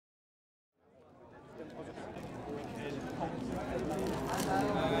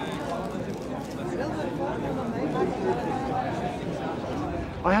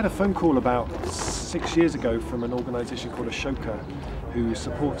I had a phone call about 6 years ago from an organisation called Ashoka, who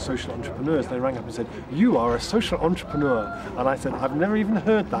supports social entrepreneurs. They rang up and said, "You are a social entrepreneur." And I said, "I've never even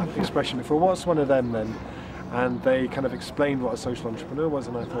heard that expression before. What's one of them then?" And they kind of explained what a social entrepreneur was,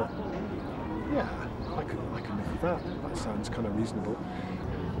 and I thought, yeah, I can live with that. That sounds kind of reasonable.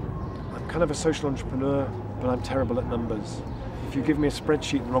 I'm kind of a social entrepreneur, but I'm terrible at numbers. If you give me a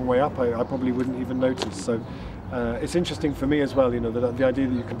spreadsheet the wrong way up, I probably wouldn't even notice. So it's interesting for me as well, you know, the idea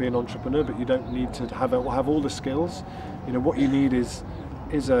that you can be an entrepreneur, but you don't need to have all the skills. You know, what you need is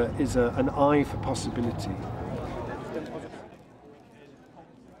an eye for possibility.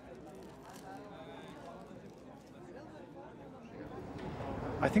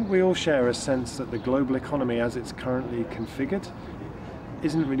 I think we all share a sense that the global economy, as it's currently configured,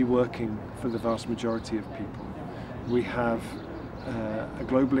 isn't really working for the vast majority of people. We have a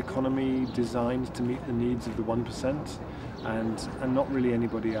global economy designed to meet the needs of the 1% and not really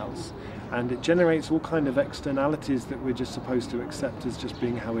anybody else. And it generates all kind of externalities that we're just supposed to accept as just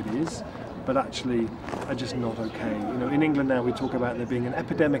being how it is, but actually are just not okay. You know, in England now we talk about there being an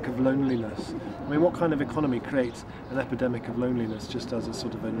epidemic of loneliness. I mean, what kind of economy creates an epidemic of loneliness just as a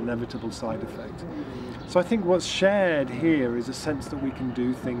sort of an inevitable side effect? So I think what's shared here is a sense that we can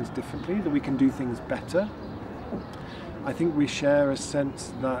do things differently, that we can do things better. I think we share a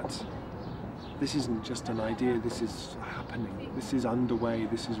sense that this isn't just an idea, this is happening, this is underway,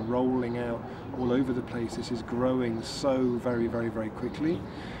 this is rolling out all over the place, this is growing so very, very, very quickly.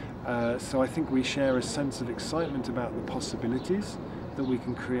 So I think we share a sense of excitement about the possibilities that we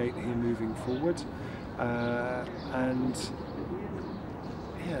can create here moving forward. And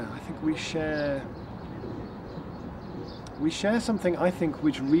yeah, I think we share something, I think,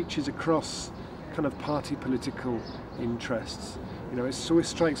 which reaches across kind of party political interests. You know, it always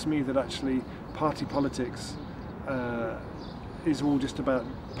strikes me that actually party politics is all just about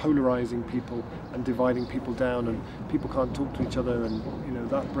polarizing people and dividing people down, and people can't talk to each other, and you know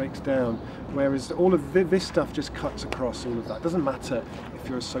that breaks down. Whereas all of this stuff just cuts across all of that. It doesn't matter if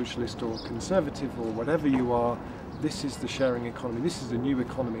you're a socialist or conservative or whatever you are. This is the sharing economy. This is the new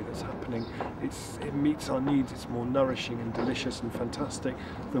economy that's happening. It meets our needs. It's more nourishing and delicious and fantastic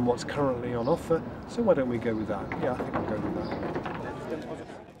than what's currently on offer. So why don't we go with that? Yeah, I think we'll go with that.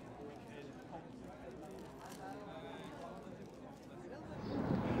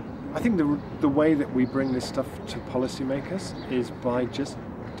 I think the way that we bring this stuff to policymakers is by just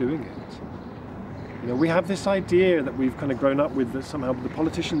doing it. You know, we have this idea that we've kind of grown up with, that somehow the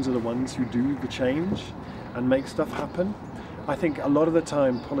politicians are the ones who do the change and make stuff happen. I think a lot of the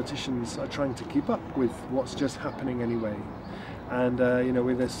time politicians are trying to keep up with what's just happening anyway. And you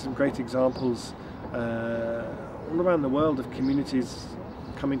know, there's some great examples all around the world of communities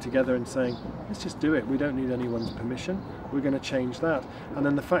coming together and saying, let's just do it, we don't need anyone's permission, we're going to change that. And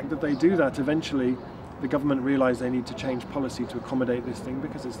then the fact that they do that, eventually the government realise they need to change policy to accommodate this thing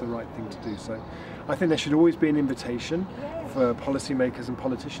because it's the right thing to do. So I think there should always be an invitation for policymakers and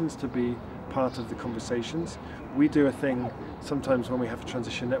politicians to be part of the conversations. We do a thing sometimes when we have a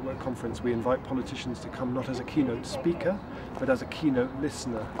Transition Network conference, we invite politicians to come not as a keynote speaker, but as a keynote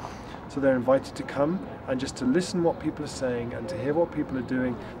listener. So they're invited to come and just to listen what people are saying and to hear what people are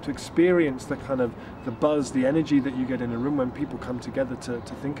doing, to experience the kind of the buzz, the energy that you get in a room when people come together to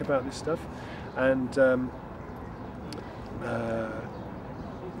think about this stuff. And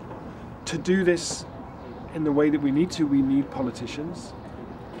to do this in the way that we need to, we need politicians,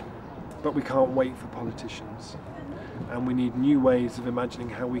 but we can't wait for politicians. And we need new ways of imagining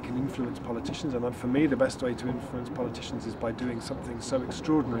how we can influence politicians. And for me, the best way to influence politicians is by doing something so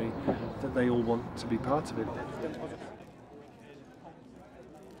extraordinary that they all want to be part of it.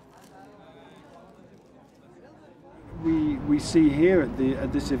 We see here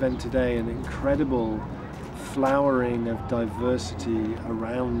at this event today an incredible flowering of diversity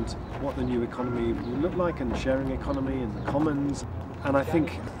around what the new economy will look like, and the sharing economy and the commons. And I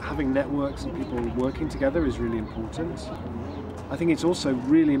think having networks and people working together is really important. I think it's also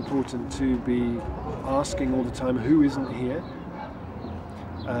really important to be asking all the time who isn't here.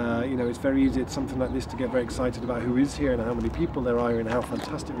 You know, it's very easy at something like this to get very excited about who is here and how many people there are and how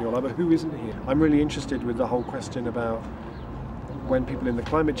fantastic we all are, but who isn't here? I'm really interested with the whole question about when people in the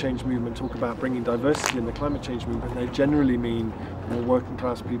climate change movement talk about bringing diversity in the climate change movement, they generally mean more working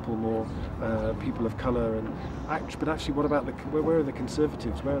class people, more people of colour, but actually what about where are the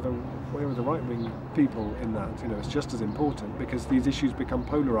conservatives, where are the right-wing people in that? You know, it's just as important, because these issues become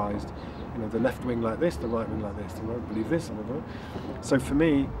polarised. You know, the left wing like this, the right wing like this, they won't believe this, and blah, blah. So for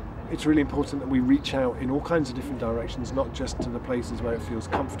me, it's really important that we reach out in all kinds of different directions, not just to the places where it feels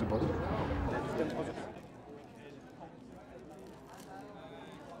comfortable.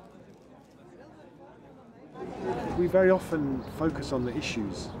 very often focus on the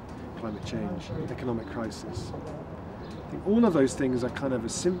issues, climate change, economic crisis. I think all of those things are kind of a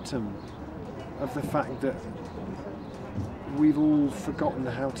symptom of the fact that we've all forgotten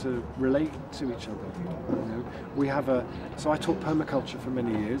how to relate to each other. So I taught permaculture for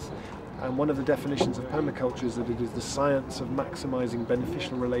many years, and one of the definitions of permaculture is that it is the science of maximizing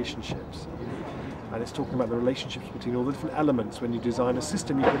beneficial relationships. And it's talking about the relationships between all the different elements. When you design a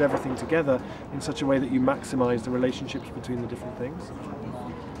system, you put everything together in such a way that you maximize the relationships between the different things.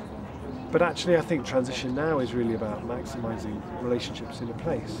 But actually, I think transition now is really about maximizing relationships in a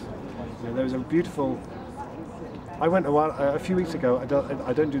place. There was a beautiful... I went a few weeks ago,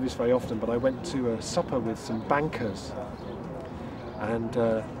 I don't do this very often, but I went to a supper with some bankers. And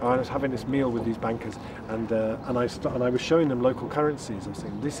I was having this meal with these bankers, and I was showing them local currencies. I was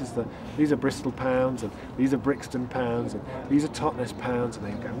saying, these are Bristol pounds, and these are Brixton pounds, and these are Totnes pounds, and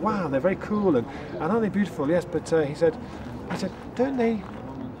they go, wow, they're very cool, and aren't they beautiful? Yes, but he said, don't they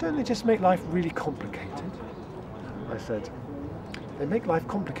just make life really complicated? I said, they make life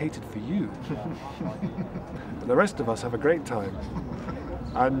complicated for you, and the rest of us have a great time.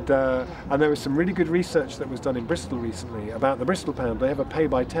 And there was some really good research that was done in Bristol recently about the Bristol pound. They have a pay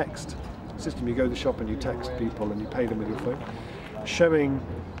by text system. You go to the shop and you text people and you pay them with your phone, showing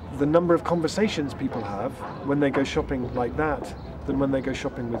the number of conversations people have when they go shopping like that than when they go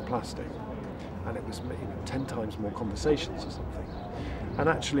shopping with plastic. And it was 10 times more conversations or something. And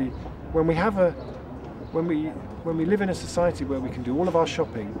actually, when we live in a society where we can do all of our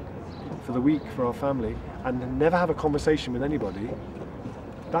shopping for the week for our family and never have a conversation with anybody,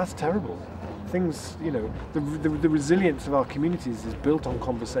 that's terrible. Things, the resilience of our communities is built on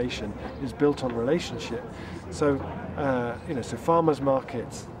conversation, is built on relationship. So, so farmers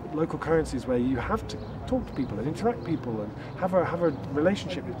markets, local currencies where you have to talk to people and interact with people and have a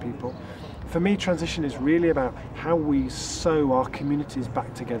relationship with people. For me, transition is really about how we sew our communities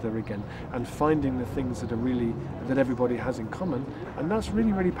back together again and finding the things that everybody has in common, and that's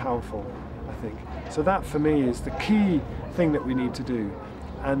really, really powerful, I think. So that, for me, is the key thing that we need to do.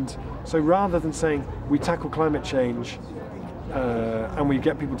 And so rather than saying we tackle climate change and we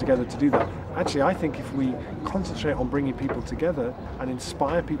get people together to do that, actually I think if we concentrate on bringing people together and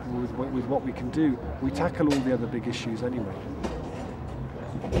inspire people with what we can do, we tackle all the other big issues anyway.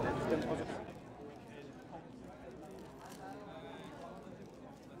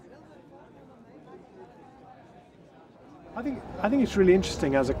 I think it's really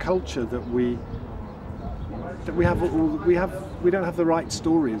interesting as a culture that we don't have the right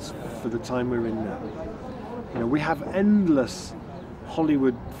stories for the time we're in now. We have endless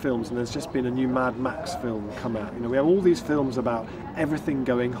Hollywood films, and there's just been a new Mad Max film come out. We have all these films about everything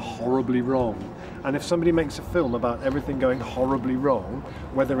going horribly wrong. And if somebody makes a film about everything going horribly wrong,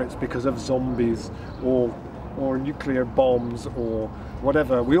 whether it's because of zombies or nuclear bombs or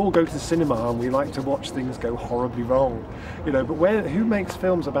whatever, we all go to the cinema and we like to watch things go horribly wrong. But who makes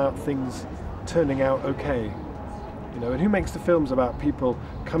films about things turning out okay? And who makes the films about people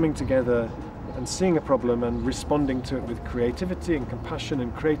coming together and seeing a problem and responding to it with creativity and compassion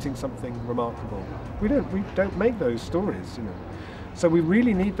and creating something remarkable? We don't make those stories, So we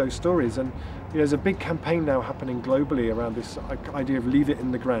really need those stories, and there's a big campaign now happening globally around this idea of leave it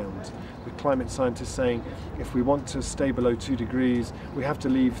in the ground, with climate scientists saying if we want to stay below 2 degrees, we have to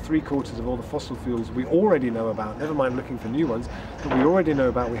leave 3/4 of all the fossil fuels we already know about, never mind looking for new ones, but we already know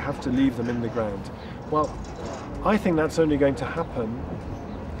about, we have to leave them in the ground. Well, I think that's only going to happen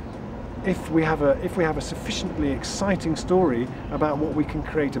if we have a sufficiently exciting story about what we can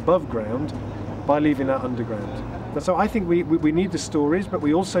create above ground by leaving that underground. So I think we need the stories, but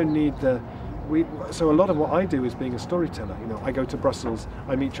we also need so a lot of what I do is being a storyteller. I go to Brussels,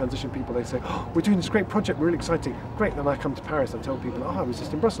 I meet transition people, they say, oh, we're doing this great project, really exciting. Great, then I come to Paris, I tell people, oh, I was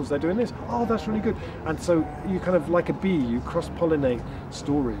just in Brussels, they're doing this. Oh, that's really good. And so you kind of, like a bee, you cross-pollinate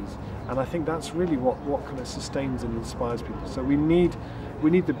stories. And I think that's really what kind of sustains and inspires people. So we need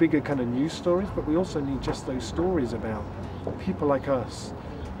the bigger kind of news stories, but we also need just those stories about people like us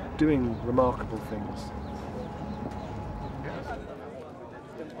doing remarkable things.